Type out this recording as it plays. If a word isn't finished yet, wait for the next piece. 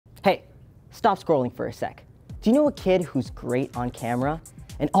Stop scrolling for a sec. Do you know a kid who's great on camera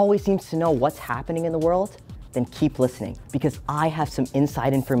and always seems to know what's happening in the world? Then keep listening, because I have some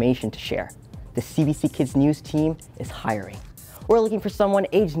inside information to share. The CBC Kids news team is hiring. We're looking for someone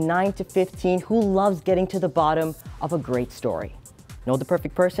aged 9 to 15 who loves getting to the bottom of a great story. Know the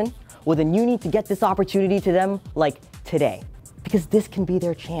perfect person? Well, then you need to get this opportunity to them like today, because this can be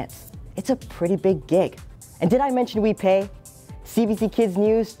their chance. It's a pretty big gig. And did I mention we pay?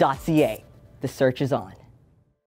 CBCKidsNews.ca. The search is on.